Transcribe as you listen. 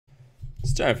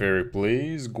It's time for Eric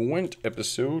Plays Gwent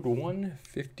episode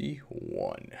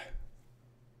 151.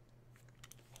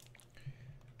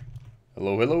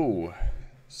 Hello, hello.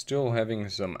 Still having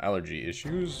some allergy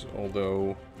issues,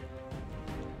 although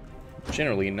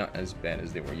generally not as bad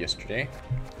as they were yesterday.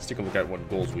 Let's take a look at what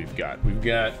goals we've got. We've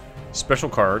got special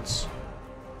cards.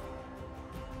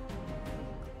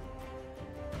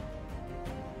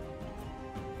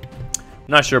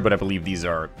 Not sure, but I believe these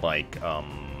are like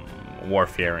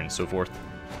warfare and so forth.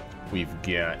 We've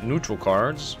got neutral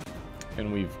cards,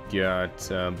 and we've got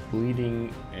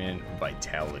bleeding and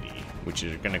vitality, which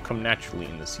is going to come naturally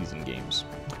in the season games.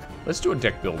 Let's do a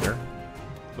deck builder.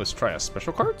 Let's try a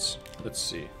special cards. Let's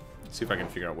see. Let's see if I can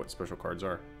figure out what special cards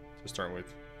are to start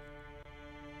with.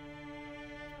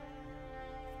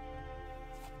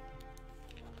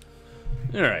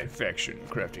 Alright, faction,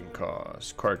 crafting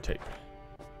cost, card type.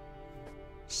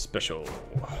 Special.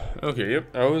 Okay,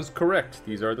 yep, I was correct.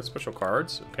 These are the special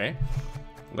cards. Okay.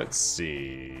 Let's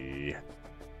see.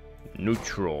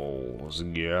 Neutrals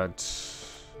got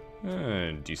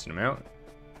a decent amount.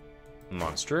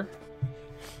 Monster.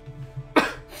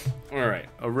 Alright,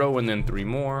 a row and then 3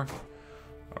 more.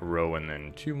 A row and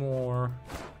then 2 more.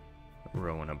 A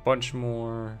row and a bunch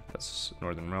more. That's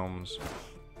Northern Realms.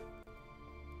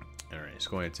 Alright,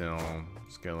 Skeletal,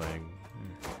 Skeleg.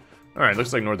 Alright,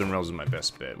 looks like Northern Realms is my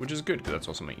best bet, which is good, because that's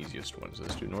also my easiest one. So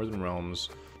let's do Northern Realms.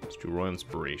 Let's do Royal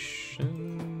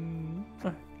Inspiration.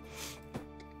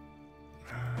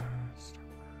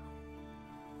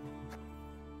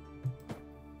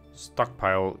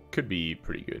 Stockpile could be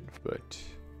pretty good, but...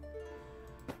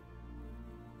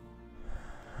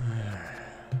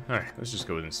 Alright, let's just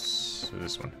go with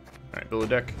this one. Alright, build a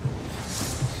deck.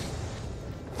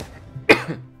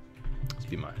 Let's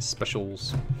be my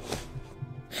specials.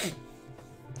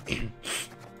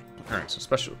 Alright, so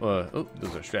special, oh,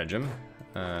 those are stratagem.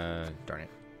 Darn it.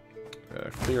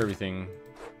 Clear everything.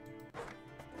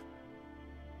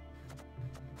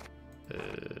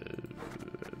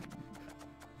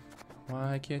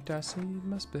 Why can't I see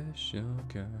my special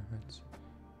cards?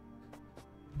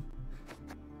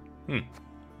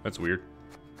 That's weird.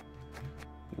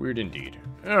 Weird indeed.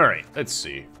 Alright, let's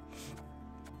see.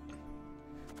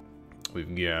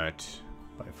 We've got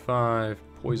by 5,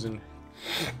 poison.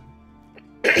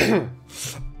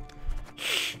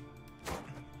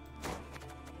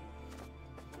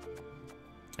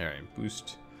 Alright,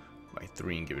 boost by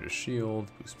 3 and give it a shield.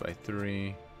 Boost by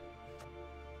 3.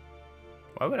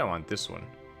 Why would I want this one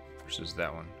versus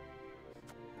that one?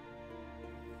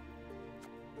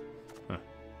 Huh.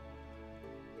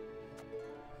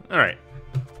 Alright.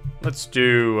 Let's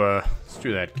do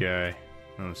that guy.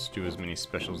 Let's do as many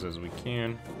specials as we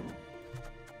can.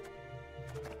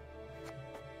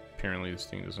 Apparently this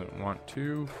thing doesn't want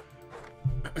to.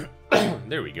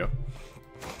 There we go.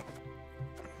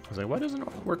 I was like, why doesn't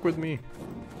it work with me?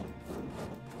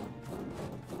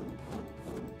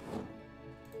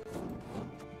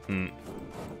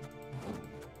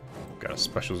 Got a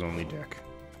specials only deck.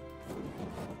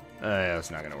 That's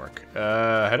not gonna work.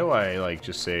 How do I like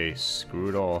just say screw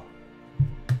it all?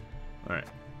 Alright.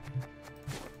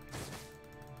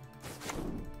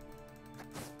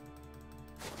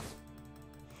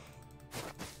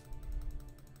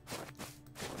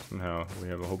 Somehow we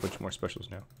have a whole bunch more specials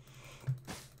now.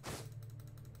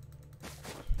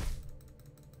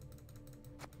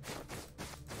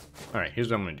 Alright, here's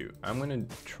what I'm gonna do. I'm gonna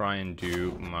try and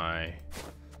do my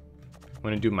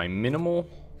minimal.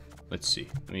 Let's see.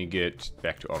 Let me get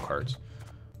back to all cards.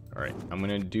 Alright, I'm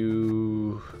gonna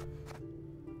do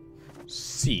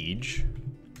Siege.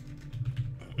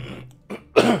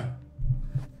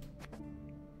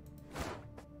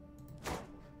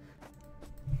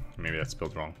 Maybe that's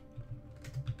spelled wrong.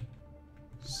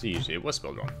 Siege, it was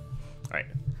spelled wrong. Alright.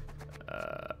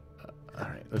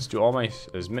 Alright, let's do all my...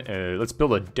 let's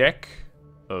build a deck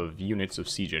of units of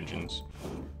siege engines.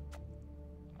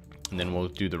 And then we'll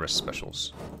do the rest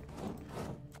specials.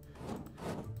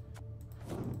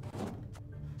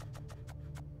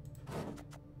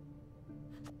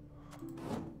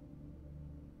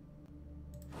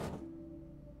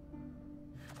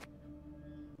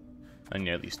 I need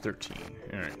at least 13.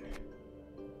 Alright.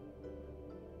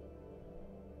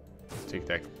 Take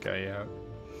that guy out.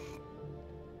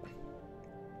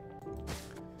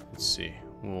 Let's see.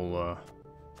 We'll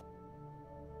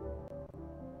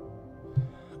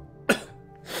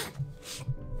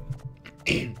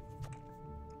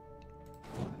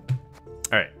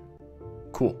Alright.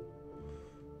 Cool.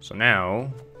 So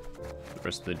now the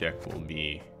rest of the deck will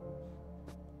be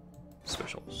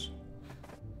specials.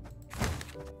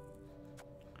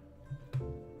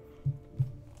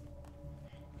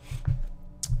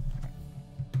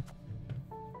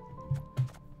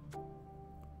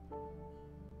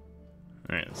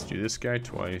 let's do this guy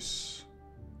twice.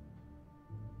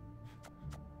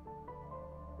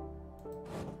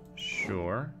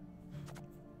 Sure.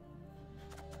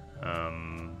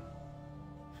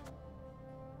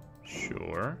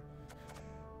 Sure.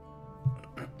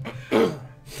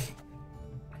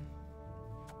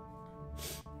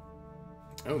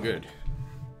 Oh, good.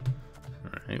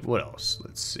 Alright, what else?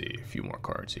 Let's see. A few more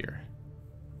cards here.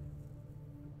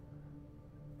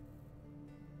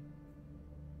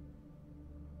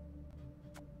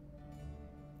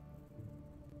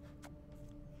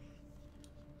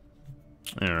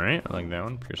 Alright, I like that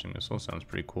one. Piercing missile sounds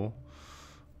pretty cool.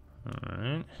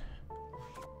 Alright.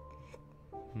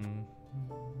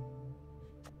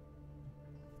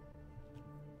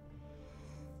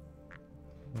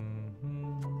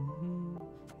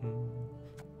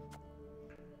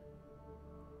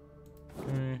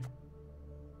 Okay.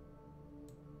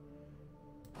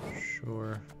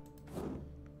 Sure.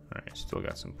 Alright, still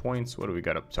got some points. What do we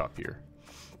got up top here?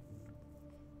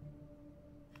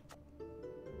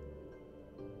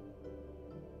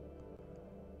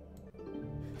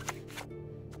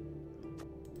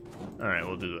 Alright,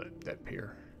 we'll do that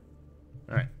pair.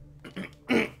 Alright.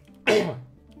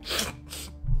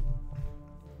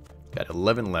 Got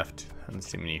 11 left. I don't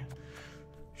see many.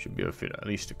 Should be able to fit at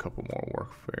least a couple more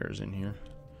warfares in here.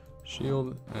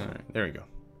 Shield. Alright, there we go.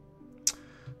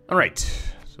 Alright,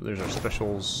 so there's our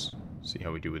specials. See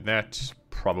how we do with that.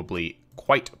 Probably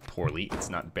quite poorly. It's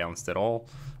not balanced at all.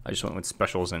 I just went with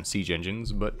specials and siege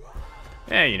engines, but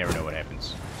you never know what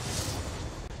happens.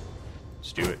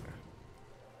 Let's do it.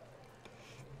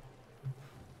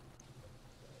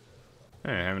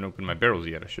 I haven't opened my barrels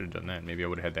yet. I should have done that. Maybe I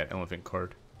would have had that elephant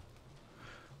card.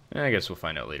 I guess we'll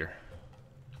find out later.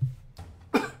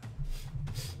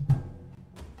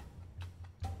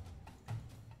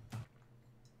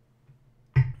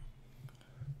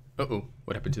 Uh-oh.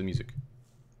 What happened to the music?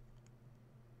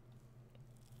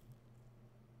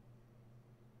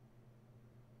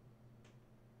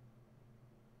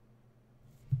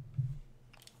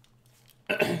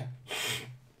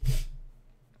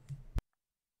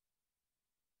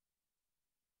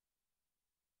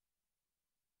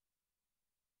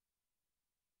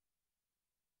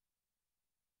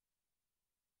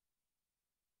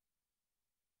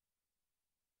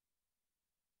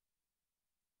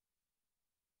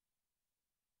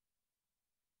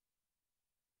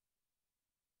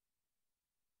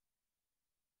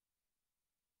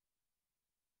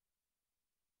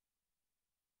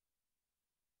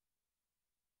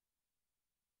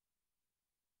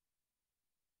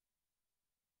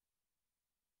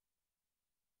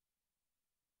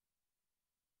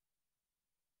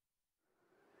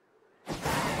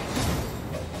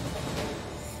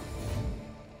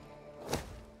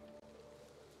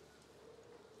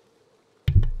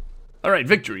 Alright,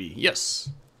 victory. Yes.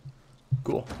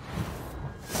 Cool.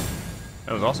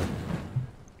 That was awesome.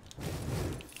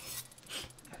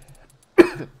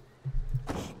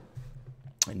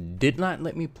 Did not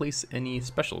let me place any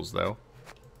specials, though.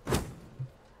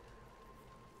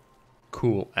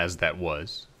 Cool as that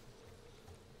was.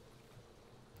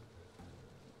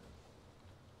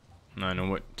 I know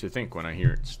what to think when I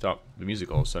hear it stop the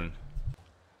music all of a sudden.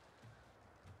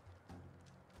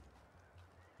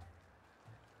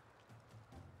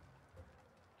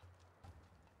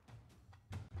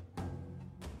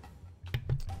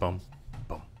 Bum,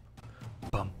 bum,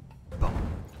 bum, bum.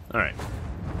 Alright.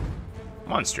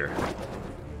 Monster.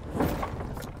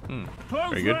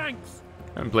 Very good. I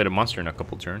haven't played a monster in a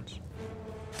couple turns.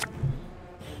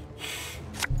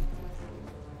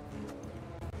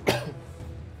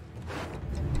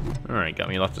 Alright, got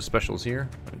me lots of specials here.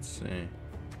 Let's see.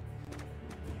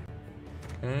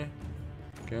 Okay.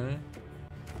 Okay.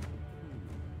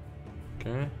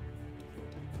 Okay.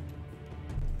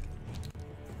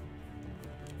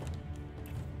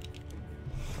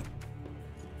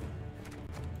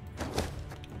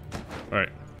 Alright.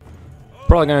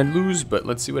 Probably gonna lose, but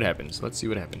let's see what happens. Let's see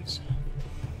what happens.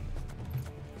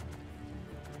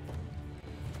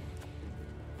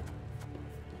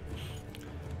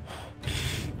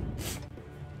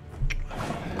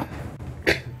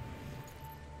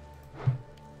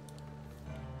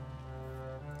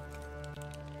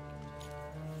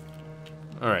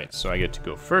 Alright, so I get to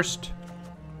go first.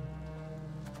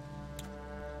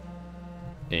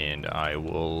 And I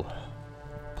will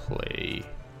play...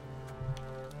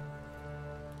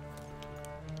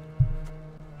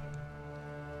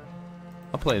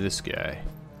 I'll play this guy.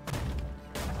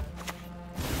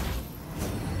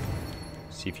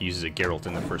 See if he uses a Geralt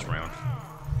in the first round.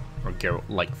 Or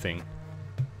Geralt-like thing.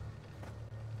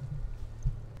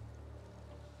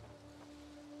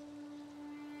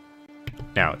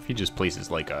 Now, if he just places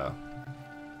like a,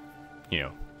 you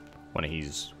know, one of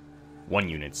his one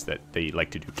units that they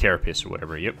like to do carapace or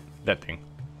whatever, yep, that thing.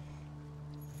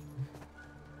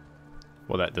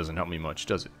 Well, that doesn't help me much,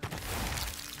 does it?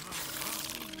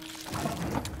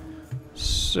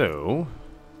 So...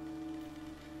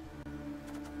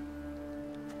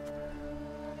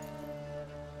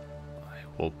 I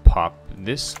will pop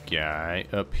this guy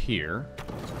up here.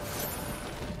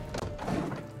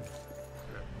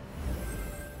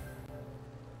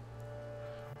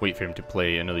 Wait for him to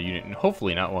play another unit, and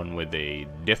hopefully not one with a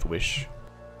Death Wish.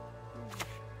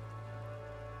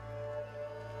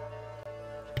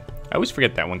 I always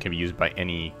forget that one can be used by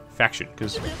any faction,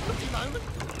 because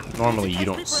normally you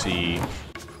don't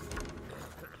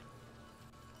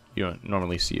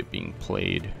normally see it being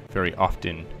played very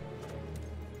often.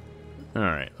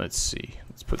 Alright, let's see.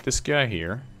 Let's put this guy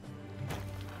here.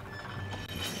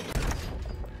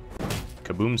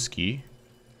 Kaboomski.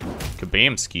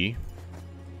 Kabamski.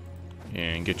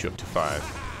 And get you up to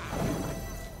 5.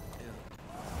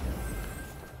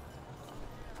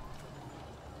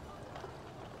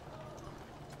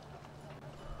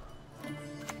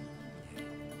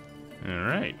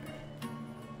 Alright.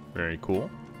 Very cool.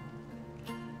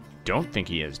 Don't think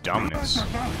he has dominance.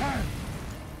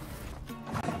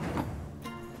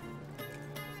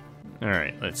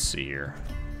 Alright, let's see here.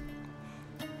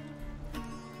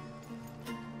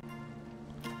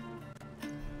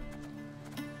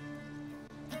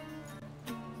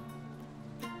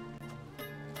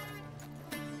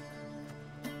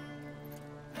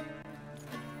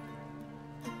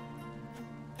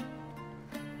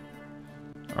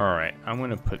 Alright, I'm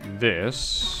gonna put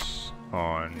this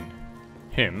on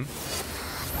him.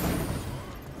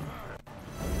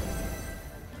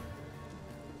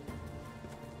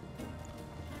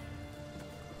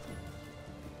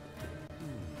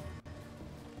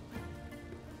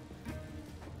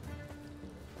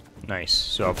 Nice.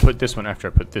 So I'll put this one after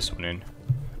I put this one in.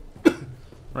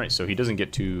 Right, so he doesn't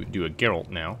get to do a Geralt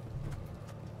now.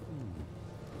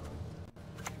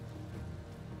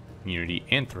 Immunity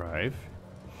and Thrive.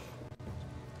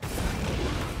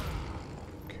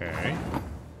 Okay.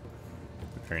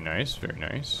 Very nice, very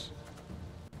nice.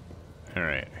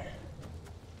 Alright.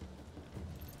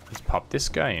 Let's pop this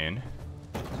guy in.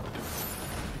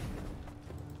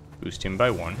 Boost him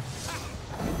by 1.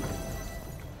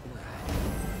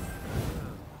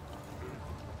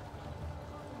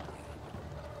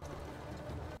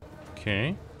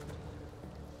 Okay.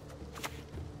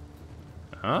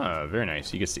 Ah, very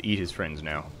nice. He gets to eat his friends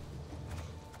now.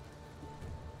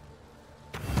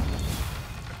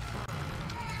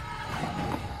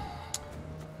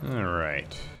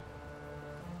 Alright.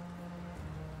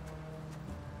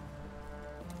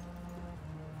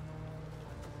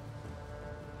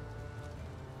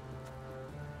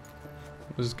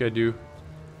 What does this guy do?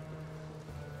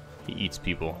 He eats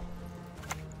people.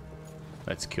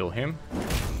 Let's kill him.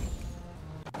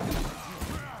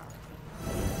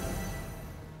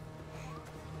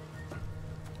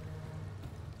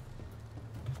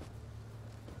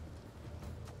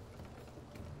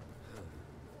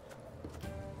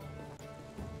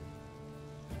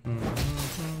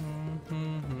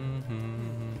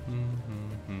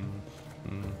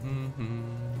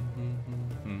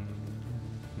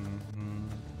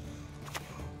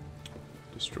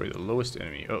 Destroy the lowest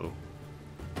enemy. Uh-oh.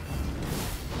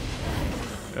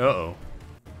 Uh-oh.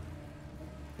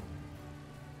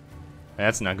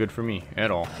 That's not good for me at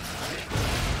all.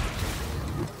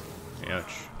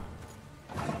 Ouch.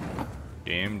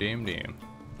 Damn, damn, damn.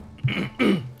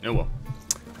 Oh well.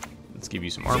 Let's give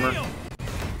you some armor.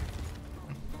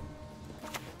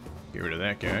 Get rid of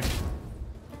that guy.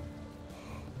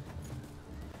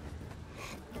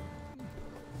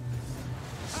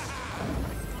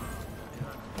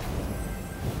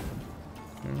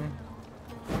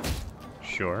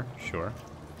 Sure, sure.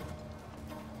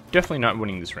 Definitely not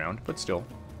winning this round, but still.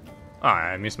 Ah,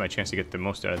 I missed my chance to get the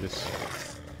most out of this.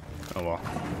 Oh well.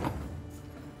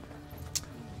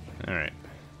 Alright.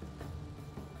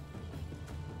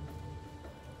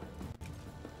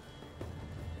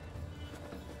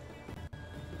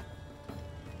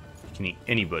 He can eat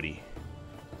anybody.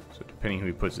 So depending who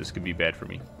he puts, this could be bad for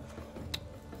me.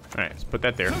 Alright, let's put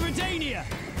that there. For Redania!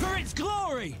 For its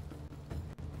glory!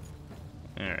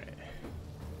 Alright.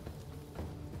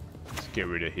 Let's get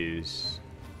rid of his...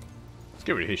 Let's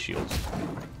get rid of his shields.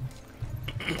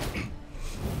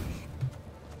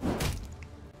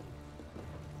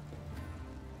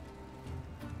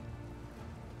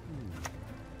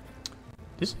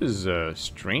 This is a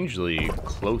strangely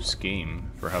close game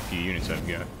for how few units I've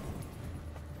got.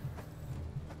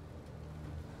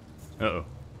 Uh-oh.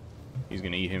 He's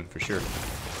gonna eat him for sure. I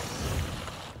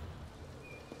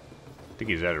think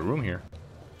he's out of room here.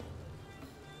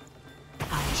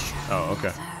 Oh,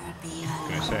 okay. I was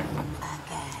gonna say.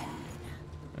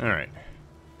 Alright.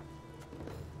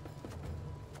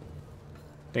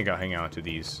 Think I'll hang out to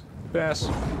these bass.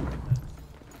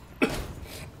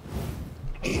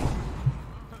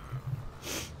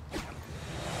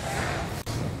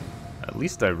 At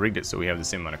least I rigged it so we have the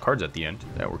same amount of cards at the end.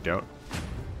 That worked out.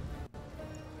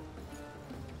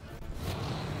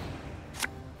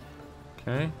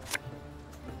 Okay.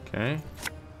 Okay.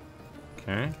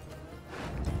 Okay.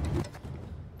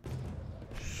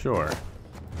 Sure.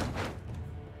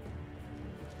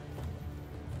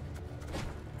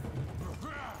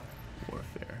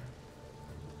 Warfare.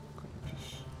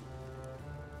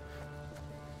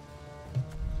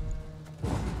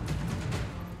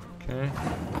 Okay.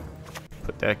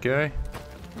 Put that guy.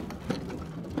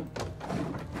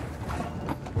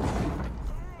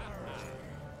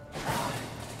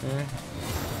 Okay.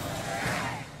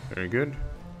 Very good.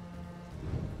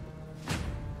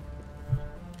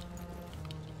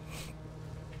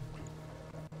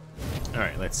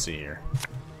 Alright, let's see here.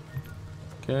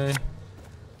 Okay.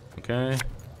 Okay.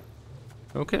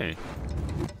 Okay.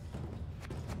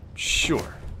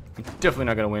 Sure. I'm definitely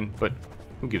not gonna win, but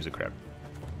who gives a crap?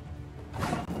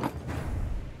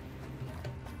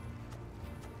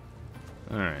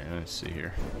 Alright, let's see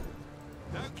here.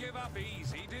 Don't give up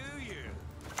easy, do you?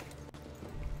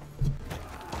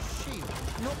 Shield,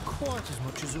 not quite as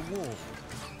much as a wall.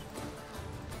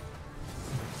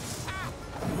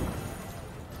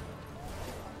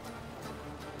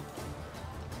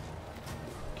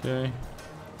 Okay.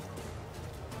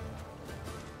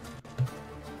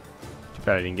 Too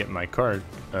bad I didn't get my card.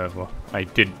 Well, I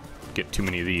did get too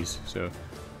many of these, so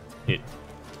it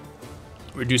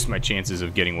reduced my chances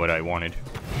of getting what I wanted.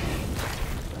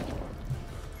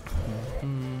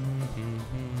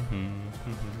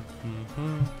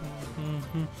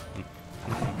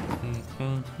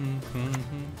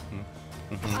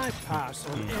 I pass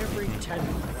on every 10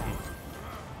 round.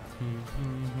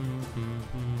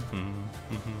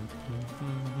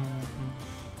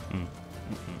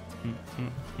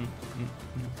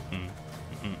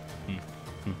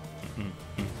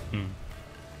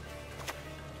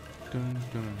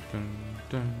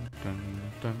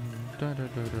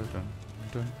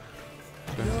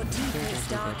 Your deepest,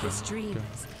 darkest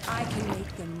dreams, I can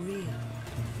make them real.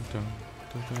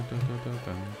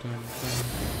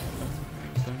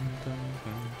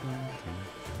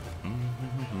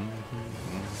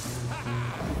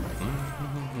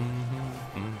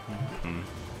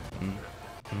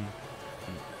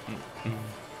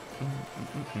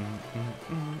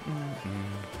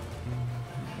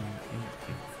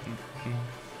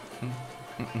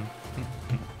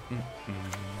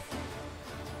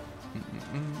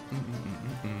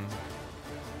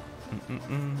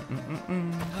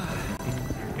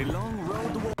 A long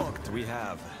road walked we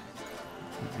have.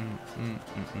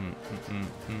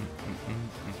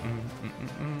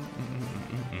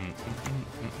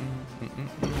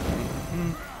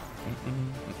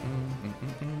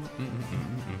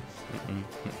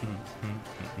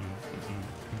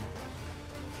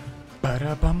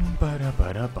 Ba-da-bum,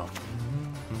 ba-da-ba-da-bum.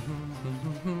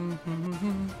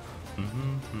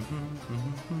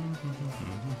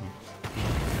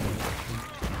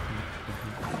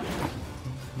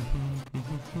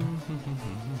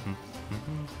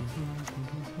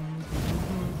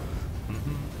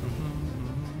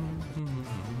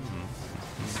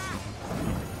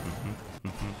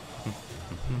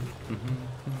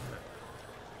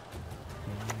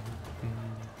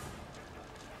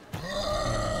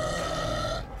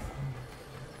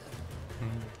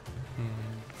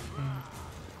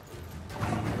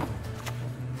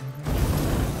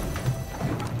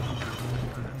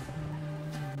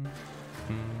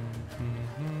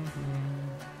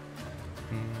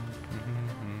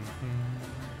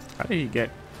 How did he get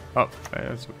up?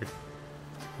 That's weird.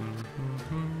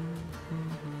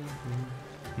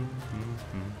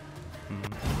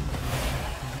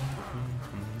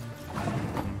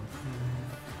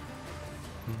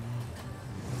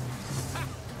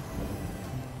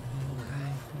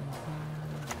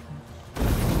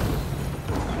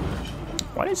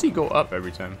 Why does he go up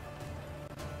every time?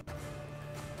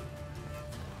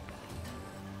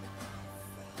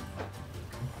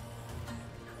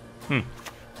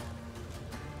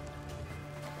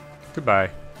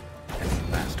 Goodbye.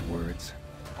 Any last words?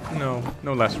 No,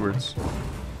 no last words.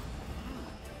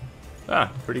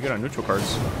 Ah, pretty good on neutral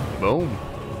cards. Boom.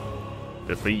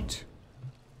 Defeat.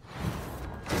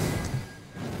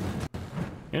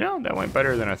 You know, that went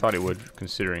better than I thought it would,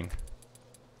 considering.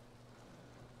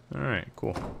 Alright,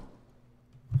 cool.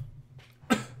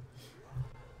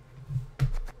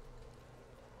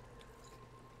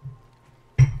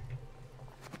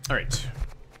 Alright.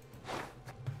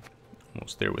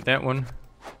 Almost there with that one.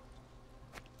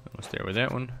 Almost there with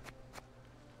that one.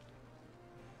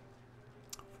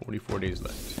 44 days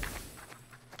left.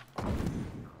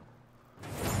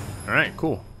 Alright,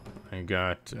 cool. I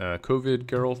got COVID,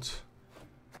 Geralt.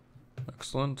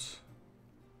 Excellent.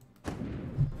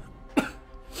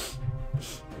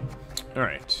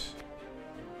 Alright.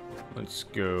 Let's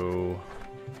go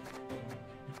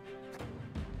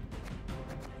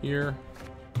here.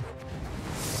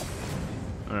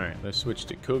 Alright, let's switch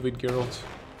to COVID, Geralt.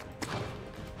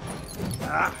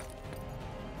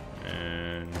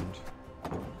 And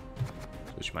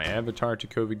switch my avatar to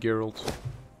COVID, Geralt.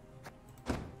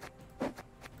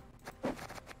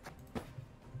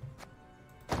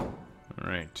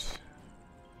 Alright.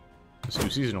 Let's do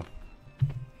seasonal.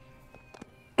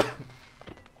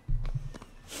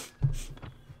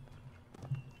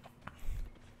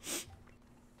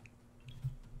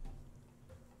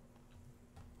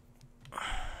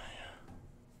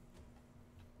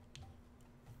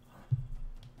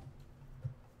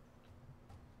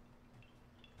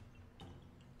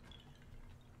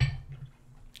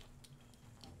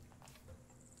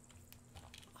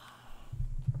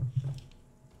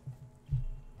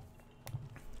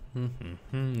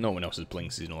 No one else is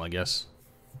playing seasonal, I guess.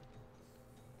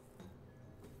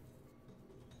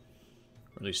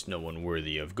 Or at least no one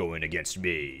worthy of going against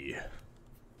me.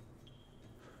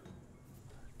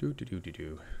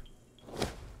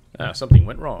 Ah, something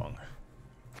went wrong.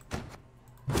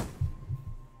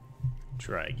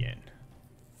 Try again.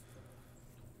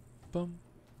 Bum,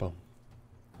 bum.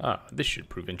 Ah, this should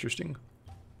prove interesting.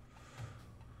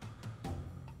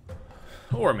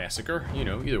 Or a massacre, you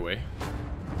know, either way.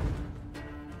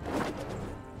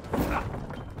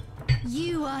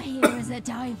 You are here as a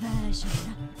diversion,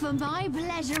 for my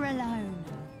pleasure alone.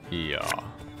 Yeah.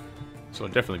 So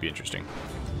it'll definitely be interesting.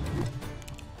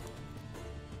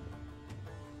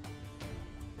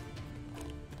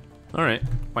 Alright,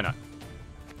 why not?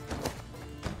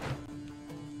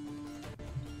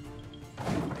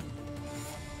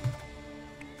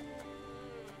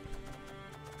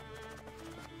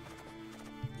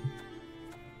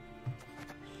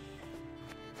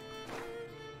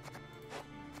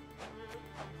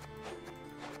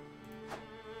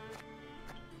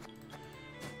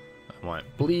 I want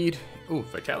bleed. Ooh,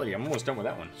 vitality. I'm almost done with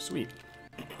that one. Sweet.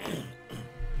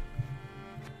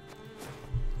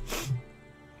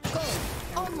 Go!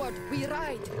 Onward, we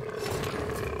ride!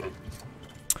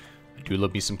 I do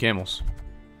love me some camels.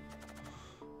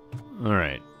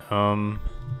 Alright,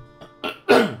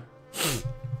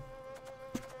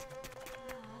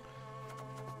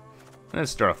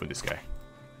 let's start off with this guy.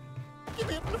 Give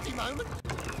me a bloody moment.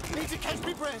 Need to catch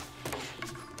me breath.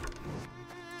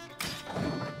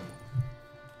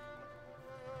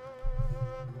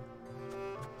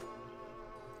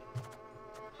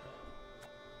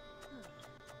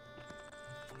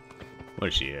 What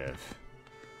does she have?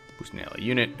 Boost an ally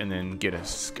unit, and then get a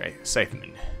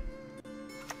Scytheman.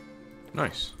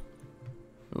 Nice.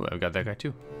 Ooh, I've got that guy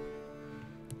too.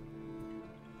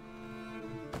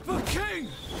 For king!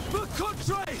 For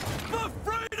country! For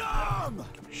freedom!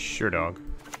 Sure, dog.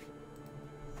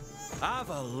 Have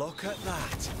a look at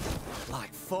that.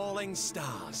 Like falling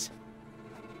stars.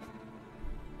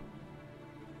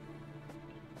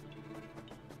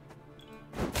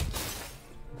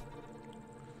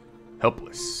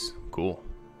 Helpless. Cool.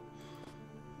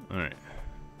 Alright.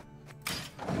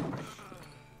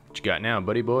 What you got now,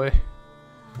 buddy boy?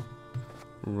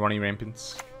 Ronnie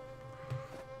Rampants.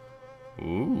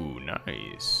 Ooh,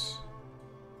 nice.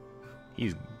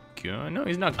 He's gone? No,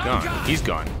 he's not gone. He's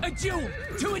gone. A duel!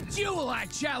 To a duel I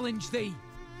challenge thee!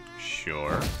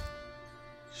 Sure.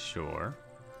 Sure.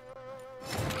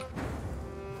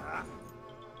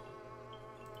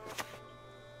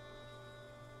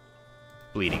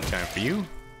 Bleeding time for you.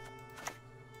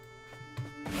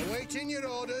 Awaiting your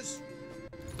orders.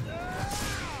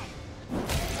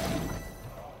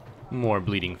 More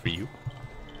bleeding for you.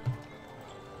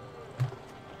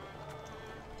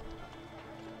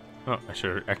 Oh, I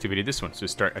should have activated this one to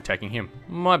start attacking him.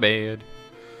 My bad.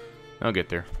 I'll get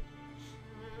there.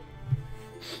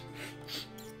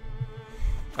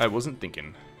 I wasn't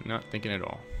thinking. Not thinking at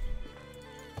all.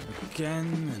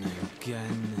 Again and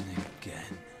again and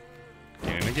again.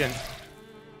 Again and again.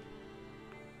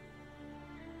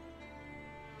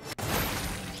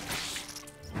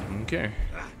 Okay.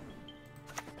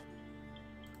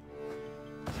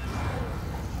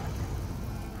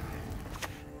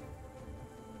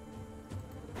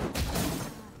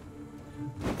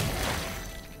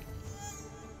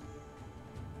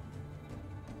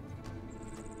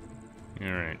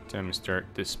 Alright, time to start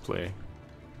this play.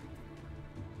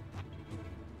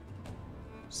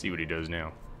 See what he does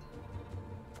now.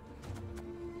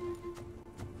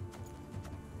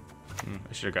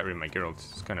 I should have got rid of my Geralt.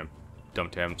 It's kind of dumb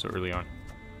to have him so early on.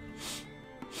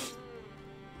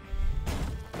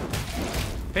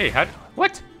 Hey,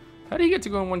 what? How did he get to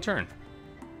go in one turn?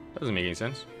 Doesn't make any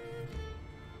sense.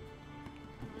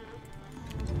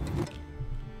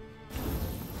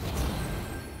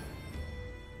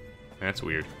 That's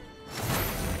weird.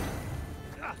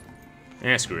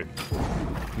 Eh, screw it.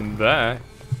 Bye.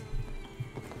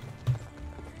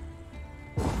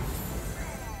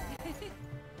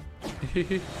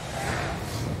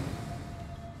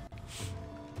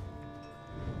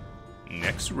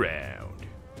 Next round.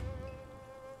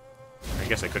 I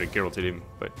guess I could have Geralted him,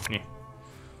 but eh.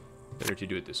 Better to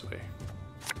do it this way.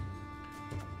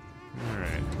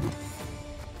 Alright.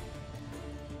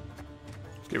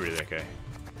 Get rid of that guy.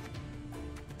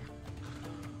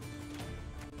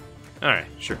 Alright,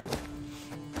 sure.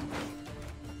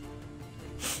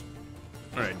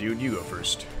 Alright, dude, you go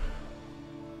first.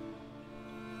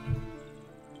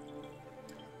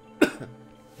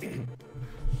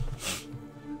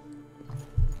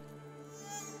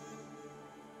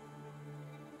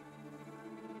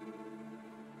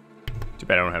 Too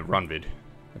bad I don't have Ronvid.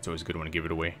 That's always a good one to give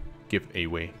it away. Give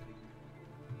away.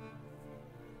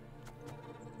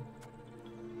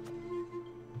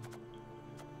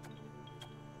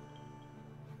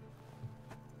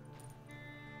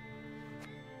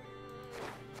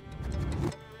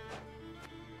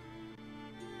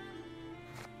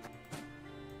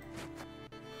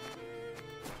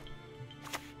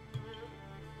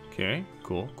 Okay,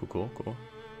 cool.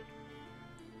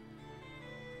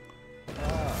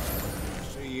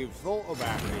 So you've thought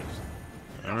about this.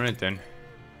 Alright then.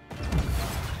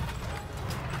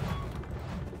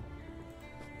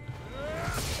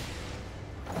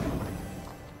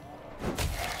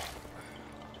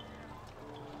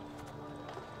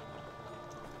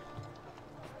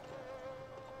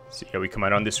 See how we come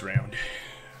out on this round.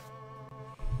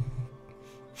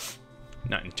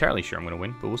 Not entirely sure I'm going to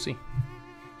win, but we'll see.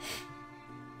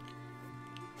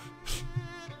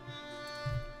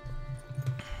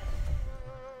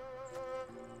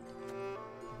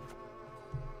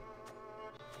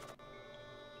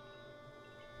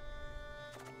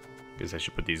 Guess I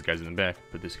should put these guys in the back,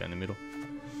 put this guy in the middle.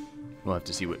 We'll have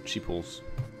to see what she pulls.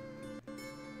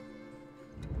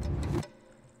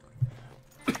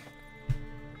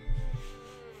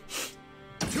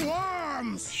 To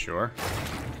arms! Sure.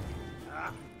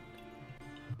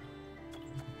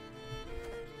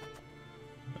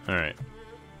 Alright.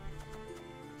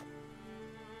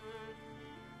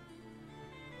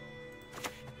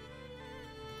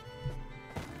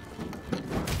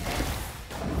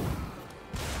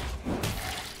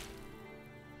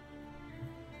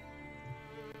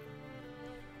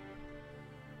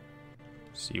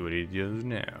 See what he does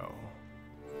now.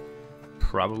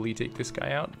 Probably take this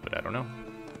guy out, but I don't know.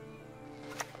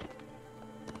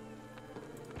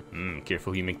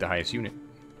 Careful you make the highest unit.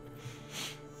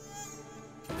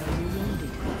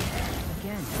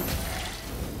 Again.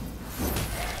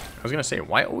 I was gonna say,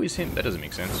 why always him? That doesn't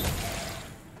make sense.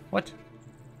 What?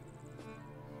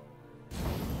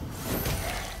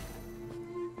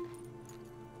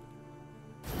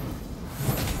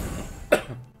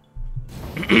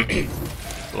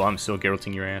 Well, I'm still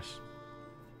Geralting your ass.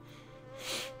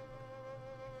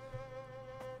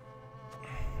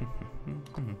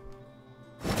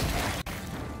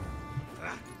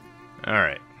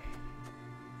 Alright.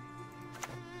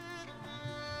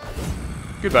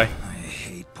 Goodbye. I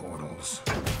hate portals.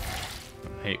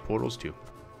 I hate portals too.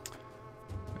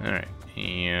 Alright,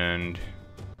 and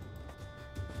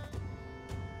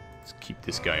let's keep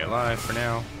this guy alive for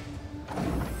now.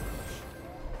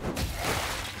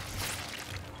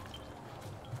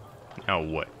 Now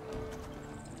what?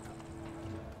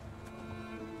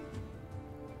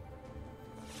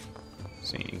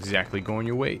 This ain't exactly going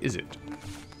your way, is it?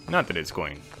 Not that it's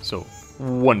going so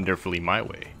wonderfully my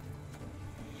way.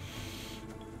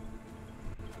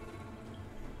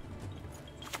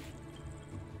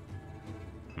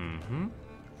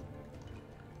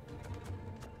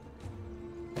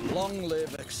 Long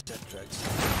live etc.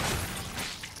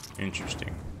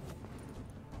 Interesting.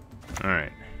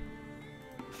 Alright.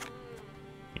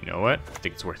 You know what? I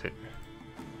think it's worth it.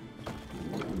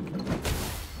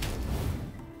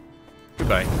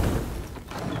 Goodbye.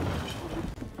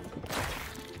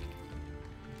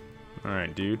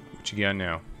 Alright, dude. What you got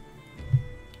now?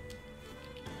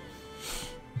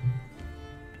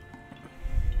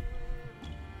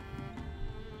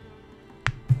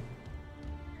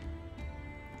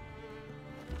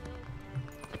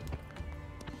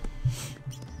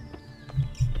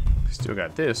 Still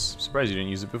got this. Surprised you didn't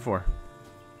use it before.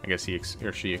 I guess he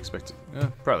or she expects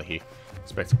it. Probably he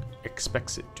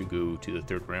expects it to go to the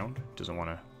third round. Doesn't want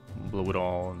to blow it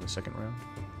all in the second round.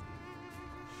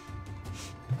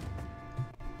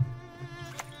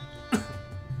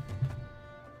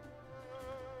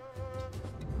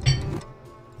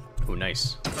 Oh,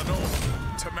 nice. The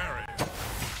North to marry.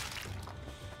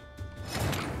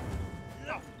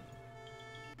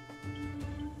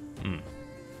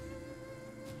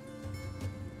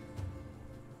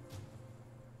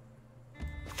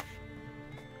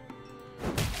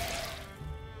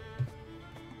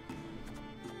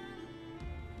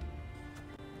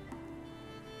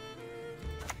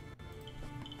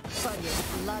 For your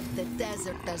blood, the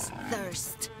desert does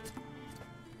thirst.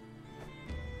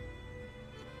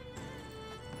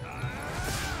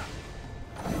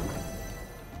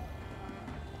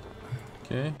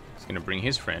 Okay, he's gonna bring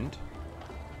his friend.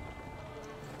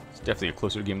 It's definitely a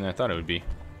closer game than I thought it would be.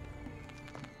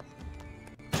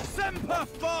 Semper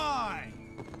Fi!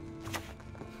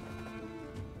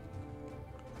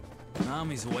 An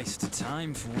army's a waste of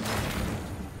time for me.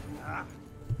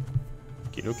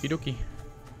 Okie dokie.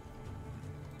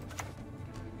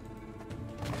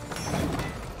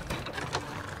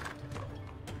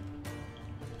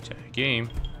 Game.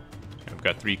 I've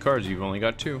got 3 cards, you've only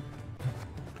got 2.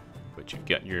 But you've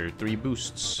got your 3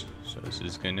 boosts, so this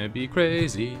is gonna be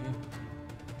crazy.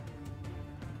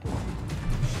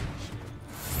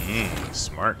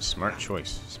 Smart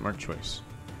choice. Smart choice.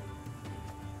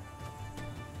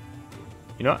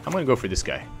 You know what? I'm gonna go for this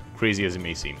guy. Crazy as it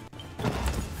may seem.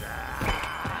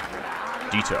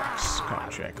 Detox.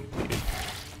 Contract completed.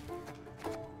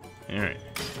 Alright.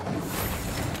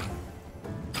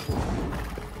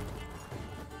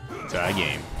 Tie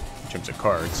game in terms of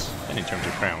cards and in terms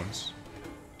of crowns.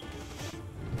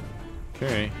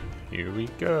 Okay, here we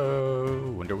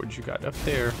go. Wonder what you got up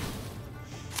there.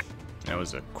 That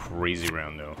was a crazy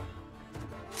round though.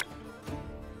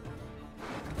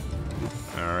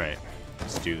 Alright,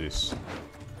 let's do this.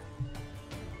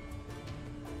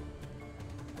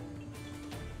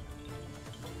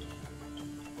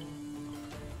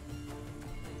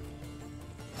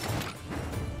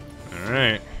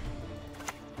 Alright.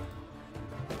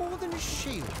 More than a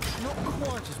shield, not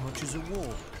quite as much as a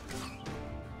wall.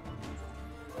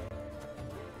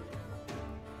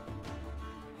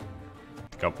 I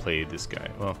think I'll play this guy.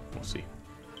 Well, we'll see.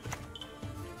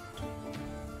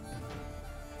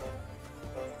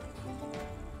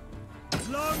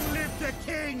 Long live the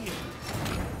king!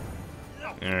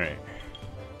 Alright.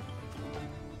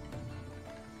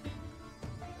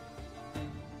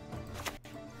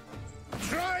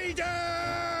 Tridem!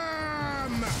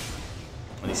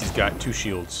 At least he's got 2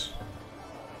 shields.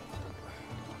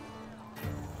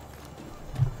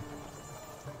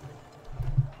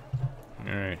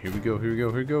 Alright, here we go, here we go,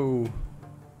 here we go.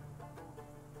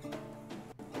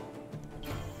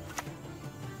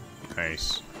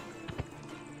 Nice.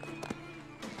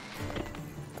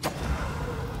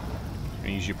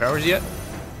 Gonna use your powers yet?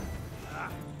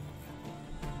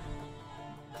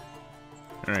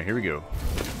 Alright, here we go.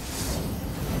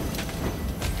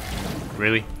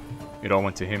 Really? It all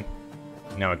went to him.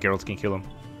 Now Geralt can kill him.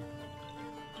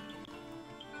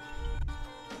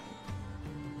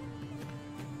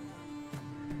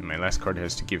 And my last card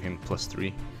has to give him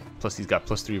 +3. Plus he's got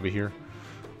 +3 over here.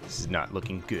 This is not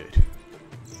looking good.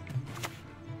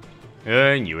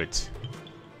 I knew it.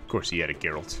 Of course he had a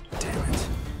Geralt. Damn it.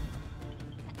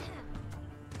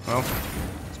 Well,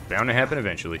 it's bound to happen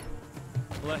eventually.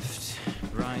 Left,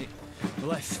 right,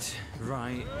 left,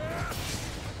 right.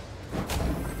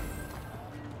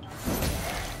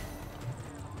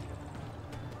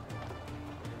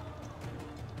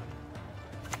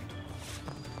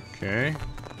 Okay.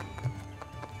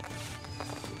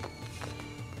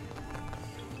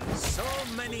 So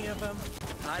many of them,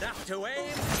 I'd have to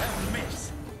aim to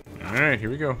miss. Alright,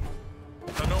 here we go.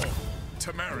 The North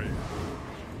to marry.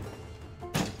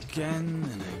 Again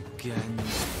and again.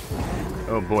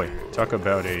 Oh boy, talk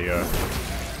about a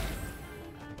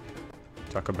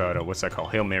what's that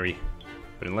called? Hail Mary.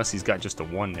 But unless he's got just a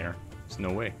 1 there, there's no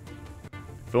way.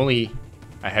 If only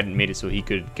I hadn't made it so he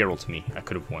could Geralt me, I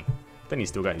could have won. Then he's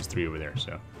still got his 3 over there,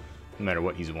 so no matter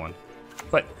what, he's won.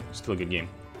 But still a good game.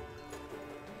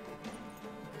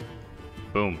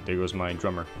 Boom, there goes my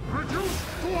drummer. Reduce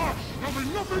squash! There'll be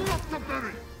nothing left to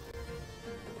bury!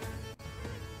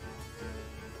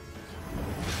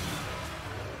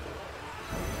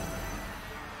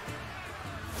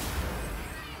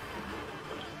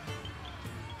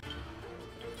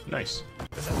 Nice.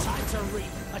 There's a time to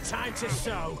reap, a time to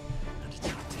sow.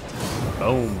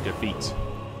 Boom, defeat.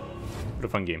 What a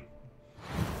fun game.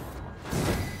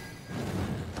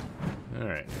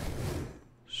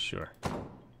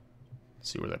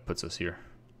 See where that puts us here.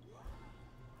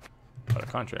 A lot of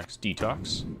contracts.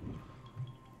 Detox.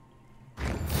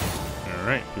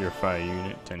 Alright, purify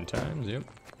unit 10 times, yep.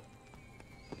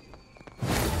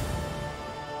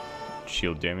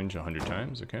 Shield damage 100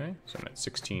 times, okay. So I'm at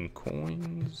 16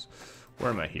 coins.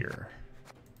 Where am I here?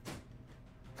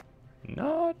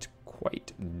 Not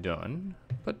quite done,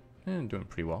 but doing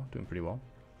pretty well, doing pretty well.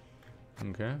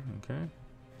 Okay, okay.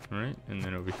 Alright, and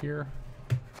then over here.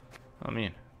 Oh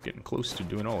man, getting close to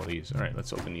doing all of these. Alright,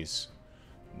 let's open these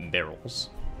barrels.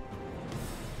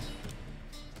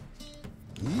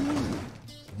 Ooh,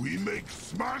 we make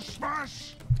smash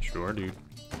smash. Sure, dude.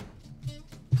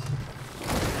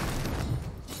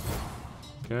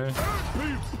 Okay.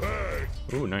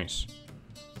 Ooh, nice.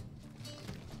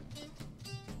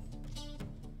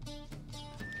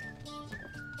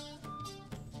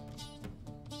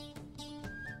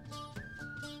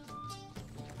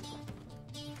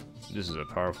 This is a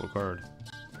powerful card.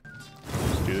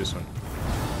 Let's do this one.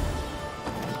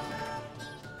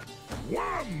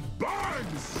 One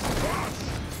bang smash.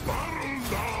 Battle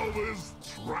now is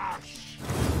trash.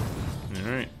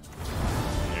 Alright.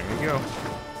 There we go.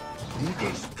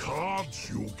 Goodest cards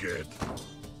you get.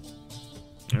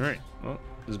 Alright. Well,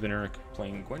 this has been Eric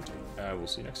playing Gwent. We'll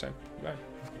see you next time. Bye.